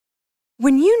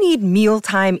When you need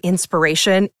mealtime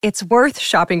inspiration, it's worth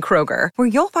shopping Kroger, where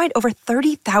you'll find over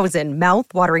 30,000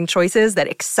 mouth-watering choices that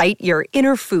excite your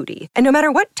inner foodie. And no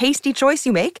matter what tasty choice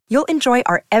you make, you'll enjoy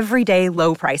our everyday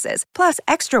low prices, plus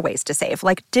extra ways to save,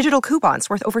 like digital coupons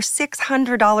worth over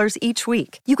 $600 each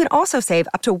week. You can also save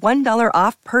up to $1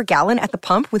 off per gallon at the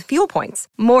pump with fuel points.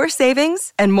 More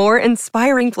savings and more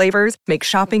inspiring flavors make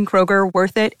shopping Kroger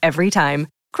worth it every time.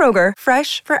 Kroger,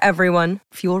 fresh for everyone.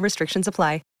 Fuel restrictions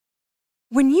apply.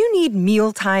 When you need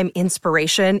mealtime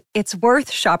inspiration, it's worth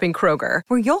shopping Kroger,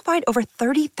 where you'll find over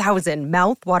 30,000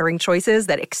 mouth-watering choices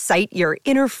that excite your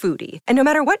inner foodie. And no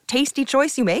matter what tasty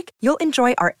choice you make, you'll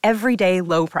enjoy our everyday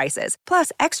low prices,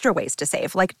 plus extra ways to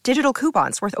save, like digital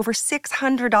coupons worth over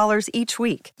 $600 each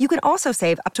week. You can also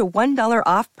save up to $1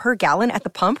 off per gallon at the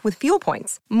pump with fuel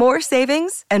points. More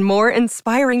savings and more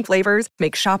inspiring flavors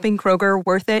make shopping Kroger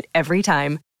worth it every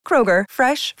time. Kroger,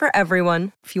 fresh for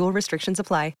everyone. Fuel restrictions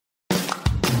apply.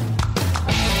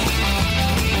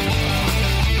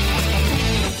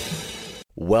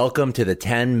 Welcome to the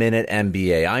 10-Minute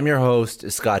MBA. I'm your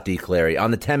host, Scott D. Clary.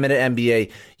 On the 10-Minute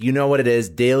MBA, you know what it is,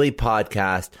 daily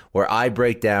podcast where I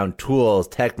break down tools,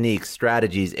 techniques,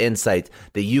 strategies, insights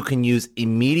that you can use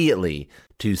immediately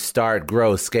to start,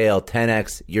 grow, scale,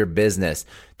 10x your business.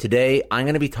 Today, I'm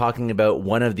going to be talking about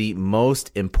one of the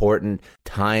most important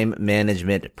time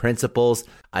management principles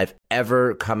I've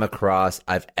ever come across,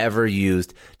 I've ever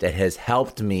used, that has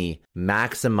helped me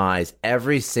maximize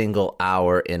every single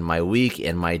hour in my week,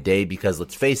 in my day, because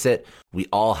let's face it, we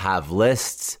all have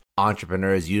lists.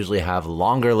 Entrepreneurs usually have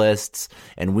longer lists,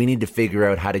 and we need to figure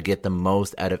out how to get the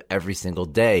most out of every single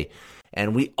day.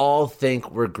 And we all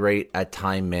think we're great at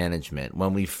time management.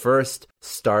 When we first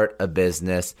start a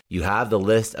business, you have the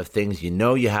list of things you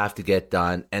know you have to get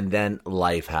done, and then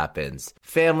life happens.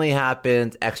 Family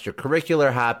happens,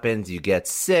 extracurricular happens, you get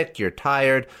sick, you're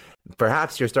tired.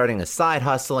 Perhaps you're starting a side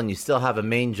hustle and you still have a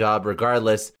main job.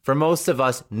 Regardless, for most of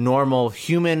us normal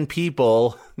human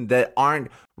people that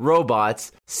aren't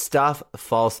robots, stuff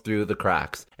falls through the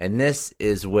cracks. And this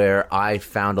is where I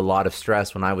found a lot of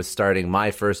stress when I was starting my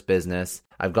first business.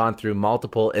 I've gone through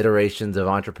multiple iterations of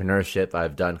entrepreneurship.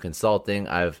 I've done consulting.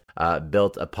 I've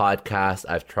built a podcast.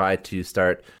 I've tried to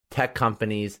start tech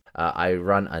companies. I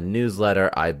run a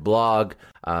newsletter. I blog.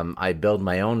 I build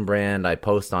my own brand. I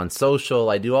post on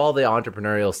social. I do all the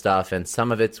entrepreneurial stuff, and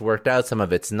some of it's worked out, some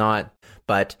of it's not.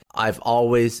 But I've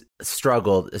always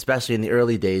struggled, especially in the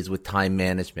early days, with time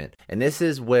management. And this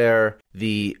is where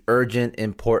the urgent,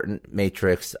 important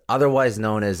matrix, otherwise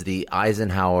known as the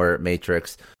Eisenhower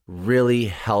matrix, really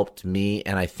helped me,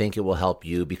 and I think it will help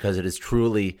you because it is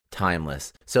truly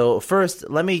timeless. So first,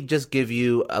 let me just give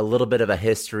you a little bit of a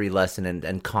history lesson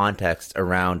and context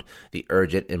around the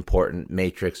urgent, important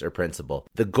matrix or principle.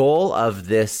 The goal of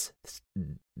this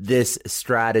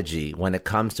strategy when it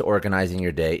comes to organizing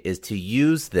your day is to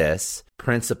use this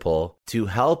principle to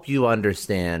help you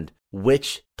understand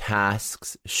which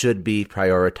tasks should be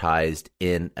prioritized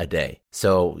in a day.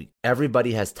 So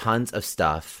everybody has tons of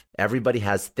stuff. Everybody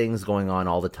has things going on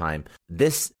all the time.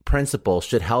 This principle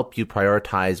should help you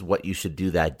prioritize what you should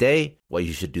do that day, what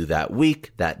you should do that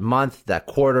week, that month, that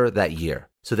quarter, that year,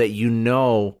 so that you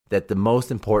know that the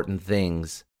most important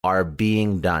things are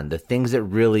being done, the things that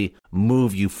really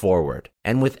move you forward.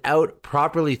 And without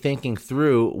properly thinking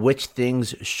through which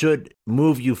things should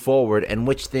move you forward and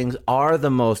which things are the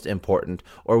most important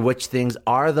or which things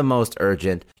are the most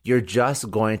urgent, you're just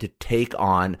going to take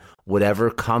on whatever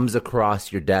comes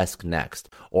across your desk next.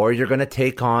 Or you're going to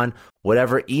take on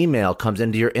whatever email comes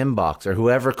into your inbox or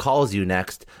whoever calls you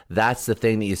next. That's the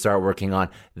thing that you start working on.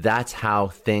 That's how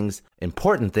things,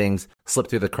 important things, slip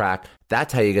through the crack.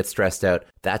 That's how you get stressed out.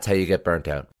 That's how you get burnt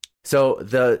out. So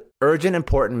the urgent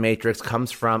important matrix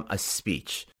comes from a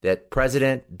speech that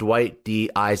President Dwight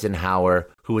D. Eisenhower,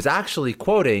 who was actually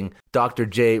quoting Dr.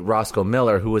 J. Roscoe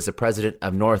Miller, who was the president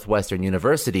of Northwestern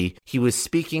University, he was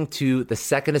speaking to the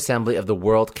Second Assembly of the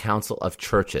World Council of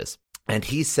Churches. And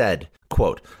he said,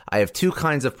 quote, "I have two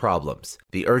kinds of problems,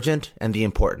 the urgent and the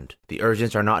important. The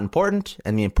urgent are not important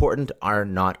and the important are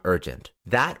not urgent."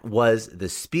 That was the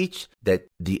speech that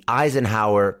the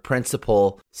Eisenhower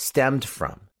principle stemmed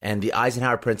from. And the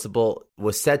Eisenhower principle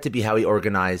was said to be how he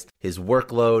organized his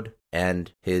workload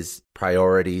and his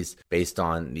priorities based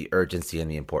on the urgency and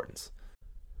the importance.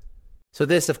 So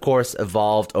this, of course,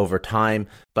 evolved over time,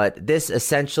 but this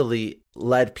essentially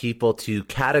led people to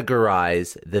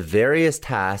categorize the various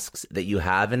tasks that you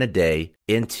have in a day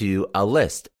into a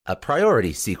list, a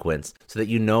priority sequence, so that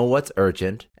you know what's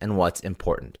urgent and what's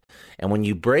important. And when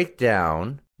you break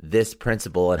down this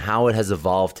principle and how it has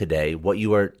evolved today, what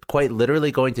you are quite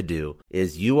literally going to do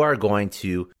is you are going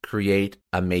to create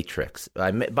a matrix.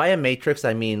 By a matrix,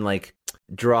 I mean like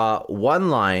draw one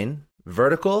line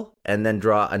vertical and then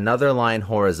draw another line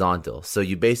horizontal. So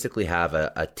you basically have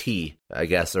a T, I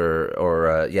guess,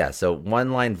 so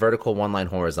one line vertical, one line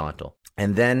horizontal.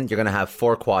 And then you're going to have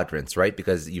 4 quadrants, right?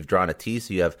 Because you've drawn a T,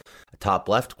 so you have a top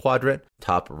left quadrant,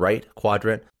 top right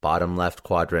quadrant, bottom left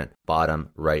quadrant, bottom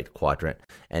right quadrant.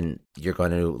 And you're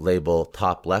going to label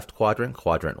top left quadrant,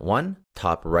 quadrant 1,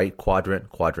 top right quadrant,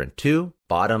 quadrant 2,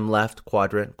 bottom left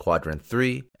quadrant, quadrant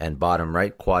 3, and bottom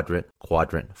right quadrant,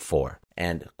 quadrant 4.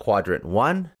 And quadrant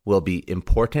 1 will be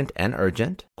important and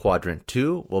urgent. Quadrant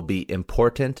 2 will be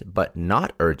important but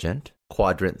not urgent.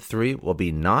 Quadrant 3 will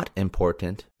be not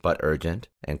important but urgent.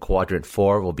 And quadrant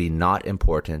 4 will be not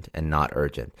important and not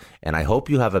urgent. And I hope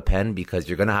you have a pen because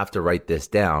you're going to have to write this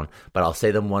down, but I'll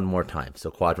say them one more time.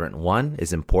 So quadrant 1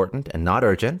 is important and not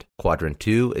urgent. Quadrant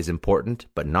 2 is important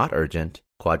but not urgent.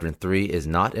 Quadrant 3 is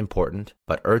not important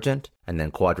but urgent. And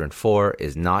then quadrant 4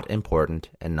 is not important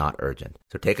and not urgent.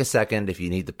 So take a second if you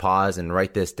need to pause and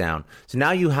write this down. So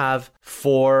now you have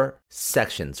 4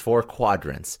 sections, 4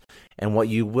 quadrants. And what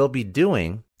you will be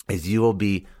doing is you will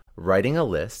be writing a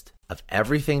list of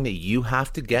everything that you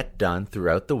have to get done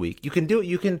throughout the week. You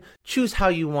can choose how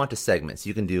you want to segment. So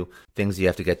you can do things you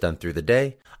have to get done through the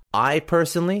day. I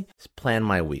personally plan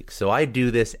my week. So I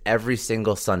do this every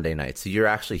single Sunday night. So you're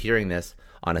actually hearing this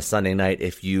on a Sunday night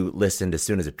if you listened as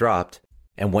soon as it dropped.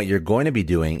 And what you're going to be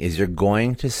doing is you're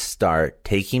going to start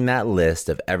taking that list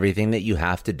of everything that you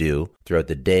have to do throughout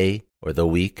the day or the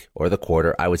week or the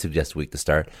quarter. I would suggest week to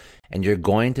start. And you're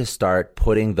going to start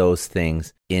putting those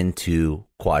things into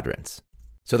quadrants.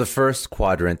 So the first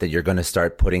quadrant that you're going to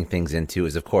start putting things into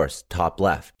is, of course, top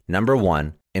left. Number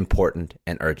 1, important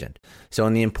and urgent. So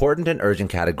in the important and urgent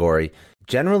category,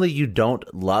 generally you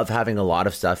don't love having a lot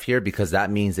of stuff here because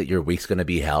that means that your week's going to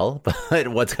be hell. But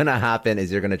what's going to happen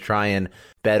is you're going to try and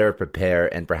better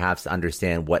prepare and perhaps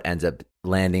understand what ends up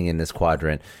landing in this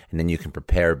quadrant, and then you can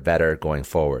prepare better going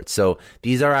forward. So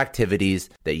these are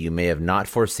activities that you may have not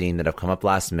foreseen that have come up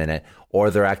last minute, or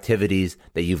they're activities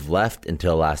that you've left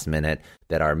until last minute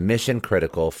that are mission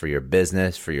critical for your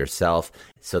business, for yourself.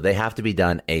 So they have to be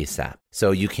done ASAP. So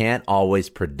you can't always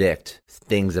predict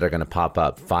things that are going to pop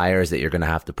up, fires that you're going to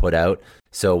have to put out.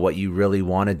 So what you really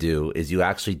want to do is you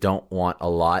actually don't want a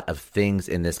lot of things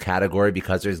in this category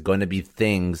because there's going to be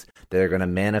things that are going to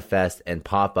manifest and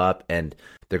pop up and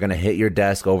they're going to hit your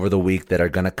desk over the week that are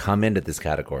going to come into this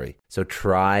category. So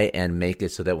try and make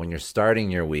it so that when you're starting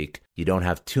your week, you don't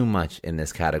have too much in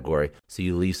this category. So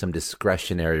you leave some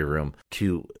discretionary room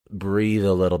to breathe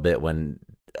a little bit when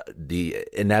the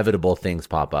inevitable things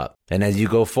pop up. And as you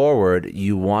go forward,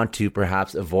 you want to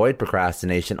perhaps avoid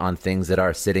procrastination on things that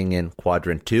are sitting in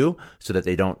quadrant 2 so that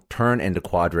they don't turn into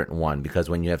quadrant 1. Because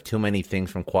when you have too many things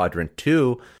from quadrant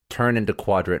 2 turn into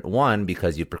quadrant 1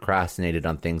 because you procrastinated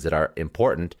on things that are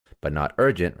important but not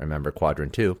urgent, remember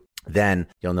quadrant 2, then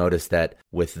you'll notice that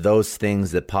with those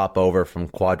things that pop over from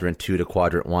quadrant 2 to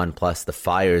quadrant 1 plus the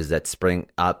fires that spring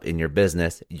up in your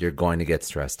business, you're going to get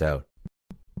stressed out.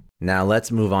 Now let's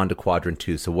move on to quadrant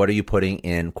 2. So what are you putting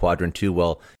in quadrant 2?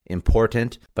 Well,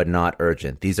 important but not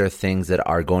urgent. These are things that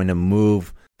are going to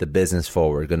move the business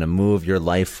forward, going to move your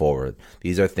life forward.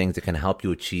 These are things that can help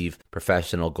you achieve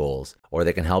professional goals or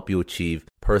they can help you achieve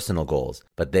personal goals,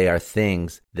 but they are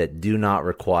things that do not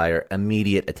require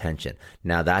immediate attention.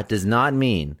 Now, that does not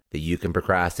mean that you can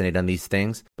procrastinate on these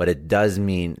things, but it does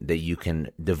mean that you can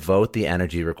devote the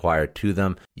energy required to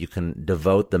them. You can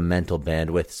devote the mental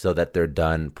bandwidth so that they're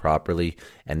done properly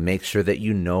and make sure that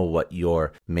you know what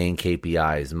your main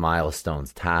KPIs,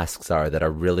 milestones, tasks are that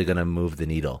are really going to move the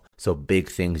needle. So big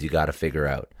things you got to figure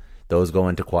out. Those go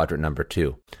into quadrant number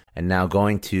 2. And now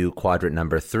going to quadrant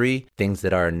number 3, things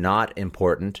that are not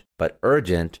important but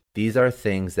urgent. These are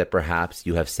things that perhaps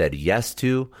you have said yes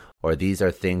to, or these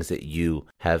are things that you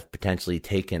have potentially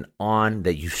taken on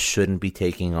that you shouldn't be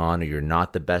taking on, or you're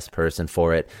not the best person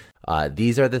for it.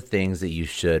 These are the things that you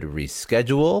should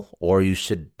reschedule or you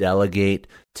should delegate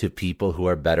to people who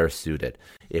are better suited.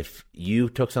 If you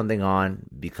took something on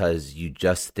because you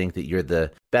just think that you're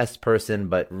the best person,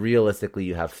 but realistically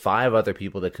you have 5 other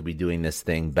people that could be doing this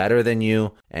thing better than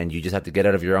you, and you just have to get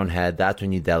out of your own head, that's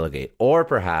when you delegate. Or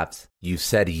perhaps you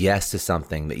said yes to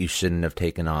something that you shouldn't have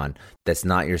taken on, that's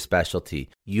not your specialty.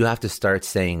 You have to start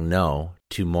saying no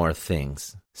to more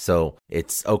things. So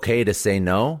it's okay to say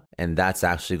no, and that's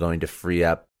actually going to free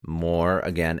up more,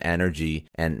 again, energy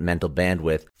and mental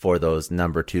bandwidth for those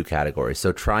number 2 categories.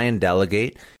 So try and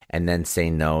delegate and then say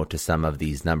no to some of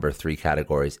these number 3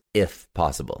 categories if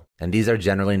possible. And these are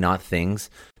generally not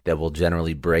things that will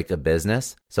generally break a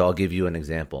business. So I'll give you an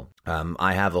example.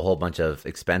 I have a whole bunch of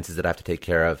expenses that I have to take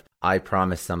care of. I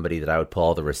promised somebody that I would pull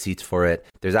all the receipts for it.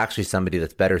 There's actually somebody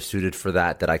that's better suited for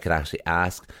that I could actually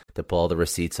ask to pull all the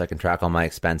receipts so I can track all my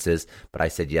expenses, but I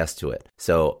said yes to it.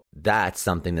 So that's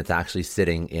something that's actually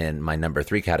sitting in my number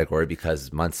 3 category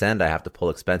because month's end, I have to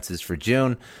pull expenses for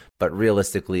June. But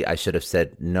realistically, I should have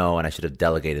said no and I should have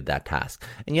delegated that task.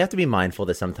 And you have to be mindful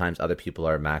that sometimes other people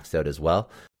are maxed out as well.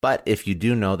 But if you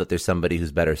do know that there's somebody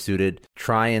who's better suited,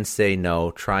 try and say no,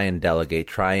 try and delegate,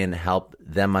 try and help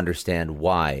them understand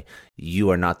why you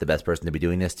are not the best person to be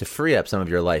doing this to free up some of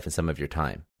your life and some of your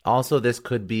time. Also, this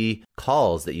could be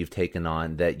calls that you've taken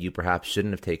on that you perhaps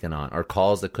shouldn't have taken on, or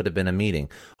calls that could have been a meeting.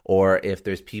 Or if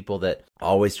there's people that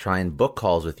always try and book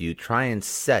calls with you, try and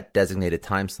set designated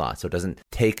time slots so it doesn't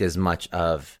take as much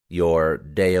of your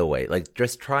day away. Like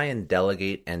just try and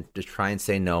delegate and just try and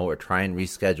say no or try and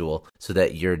reschedule so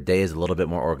that your day is a little bit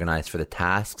more organized for the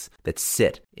tasks that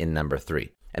sit in number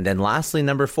 3. And then lastly,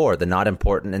 number 4, the not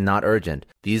important and not urgent.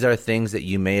 These are things that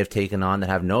you may have taken on that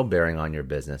have no bearing on your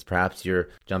business. Perhaps you're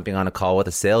jumping on a call with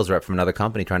a sales rep from another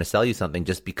company trying to sell you something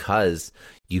just because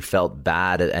you felt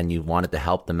bad and you wanted to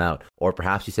help them out. Or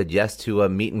perhaps you said yes to a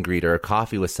meet and greet or a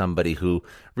coffee with somebody who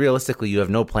realistically you have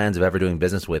no plans of ever doing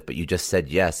business with, but you just said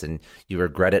yes and you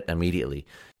regret it immediately.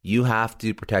 You have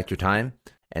to protect your time.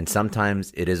 And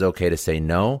sometimes it is okay to say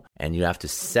no, and you have to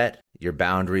set your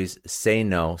boundaries, say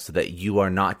no, so that you are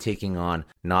not taking on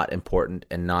not important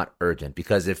and not urgent.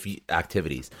 Because if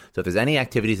there's any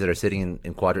activities that are sitting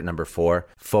in quadrant number 4,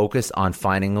 focus on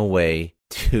finding a way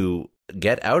to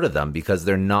get out of them because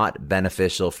they're not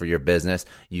beneficial for your business.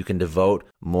 You can devote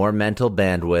more mental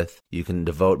bandwidth. You can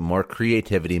devote more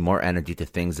creativity, more energy to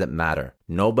things that matter.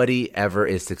 Nobody ever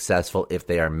is successful if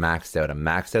they are maxed out. A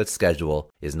maxed out schedule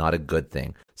is not a good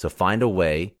thing. So find a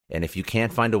way. And if you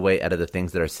can't find a way out of the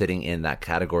things that are sitting in that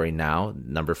category now,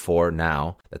 number 4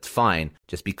 now, that's fine.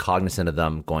 Just be cognizant of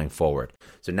them going forward.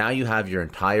 So now you have your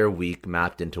entire week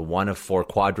mapped into one of 4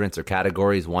 quadrants or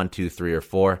categories, 1, 2, 3, or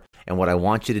 4. And what I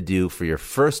want you to do for your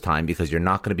first time, because you're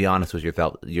not going to be honest with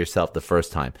yourself the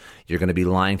first time, you're going to be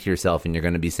lying to yourself and you're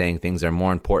going to be saying things are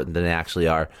more important than they actually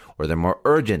are, or they're more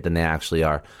urgent than they actually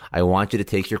are. I want you to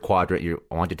take your quadrant,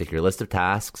 I want you to take your list of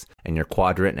tasks and your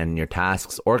quadrant and your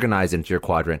tasks organized into your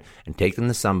quadrant and take them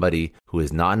to somebody who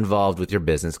is not involved with your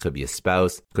business. Could be a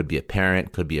spouse, could be a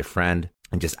parent, could be a friend,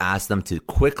 and just ask them to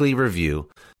quickly review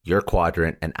your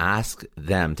quadrant and ask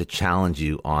them to challenge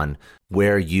you on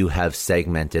where you have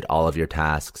segmented all of your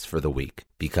tasks for the week.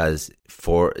 Because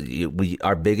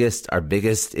our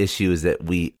biggest issue is that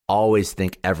we always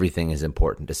think everything is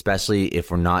important, especially if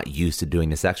we're not used to doing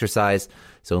this exercise.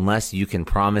 So unless you can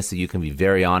promise that you can be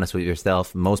very honest with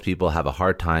yourself, most people have a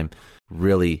hard time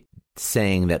really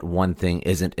saying that one thing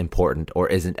isn't important or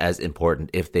isn't as important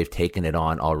if they've taken it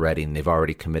on already and they've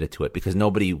already committed to it, because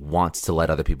nobody wants to let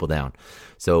other people down.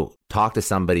 So talk to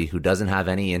somebody who doesn't have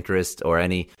any interest or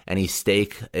any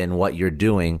stake in what you're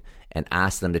doing and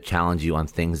ask them to challenge you on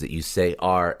things that you say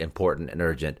are important and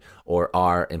urgent or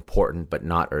are important but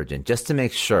not urgent, just to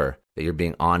make sure that you're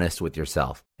being honest with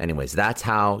yourself. Anyways, that's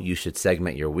how you should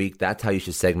segment your week. That's how you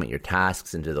should segment your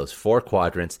tasks into those 4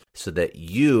 quadrants so that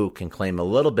you can claim a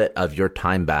little bit of your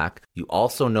time back. You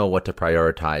also know what to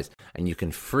prioritize, and you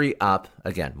can free up,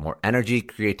 again, more energy,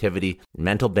 creativity,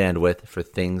 mental bandwidth for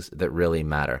things that really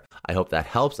matter. I hope that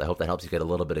helps. I hope that helps you get a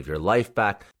little bit of your life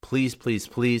back. Please, please,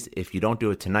 please, if you don't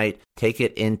do it tonight, take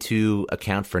it into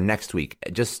account for next week.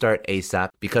 Just start ASAP,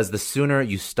 because the sooner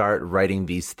you start writing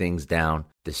these things down,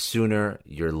 the sooner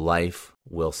your life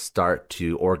will start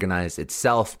to organize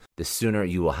itself, the sooner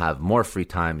you will have more free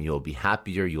time, you will be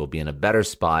happier, you will be in a better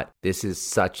spot. This is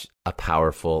such a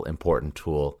powerful, important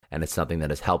tool, and it's something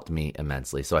that has helped me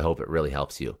immensely. So I hope it really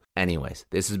helps you. Anyways,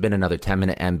 this has been another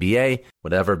 10-Minute MBA.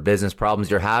 Whatever business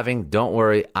problems you're having, don't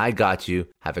worry, I got you.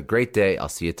 Have a great day. I'll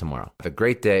see you tomorrow. Have a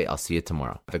great day. I'll see you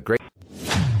tomorrow. Have a great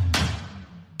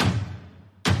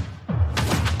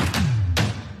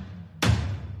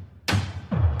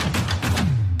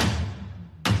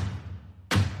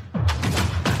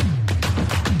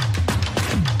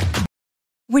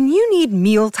When you need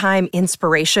mealtime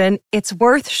inspiration, it's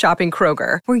worth shopping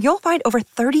Kroger, where you'll find over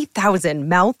 30,000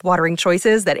 mouth-watering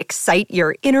choices that excite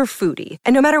your inner foodie.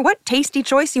 And no matter what tasty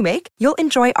choice you make, you'll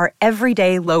enjoy our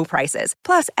everyday low prices,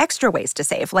 plus extra ways to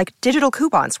save, like digital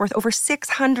coupons worth over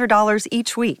 $600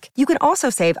 each week. You can also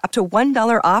save up to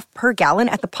 $1 off per gallon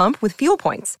at the pump with fuel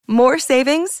points. More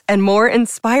savings and more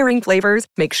inspiring flavors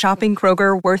make shopping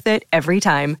Kroger worth it every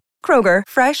time. Kroger,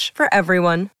 fresh for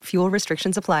everyone. Fuel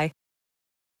restrictions apply.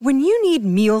 When you need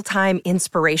mealtime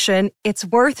inspiration, it's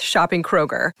worth shopping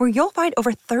Kroger, where you'll find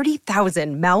over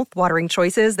 30,000 mouth-watering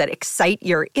choices that excite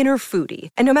your inner foodie.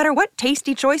 And no matter what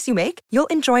tasty choice you make,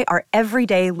 you'll enjoy our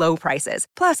everyday low prices,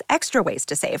 plus extra ways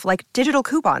to save, like digital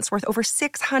coupons worth over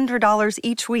 $600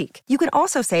 each week. You can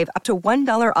also save up to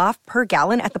 $1 off per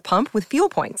gallon at the pump with fuel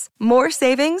points. More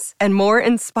savings and more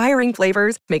inspiring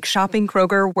flavors make shopping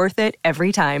Kroger worth it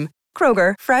every time.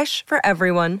 Kroger, fresh for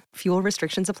everyone. Fuel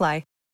restrictions apply.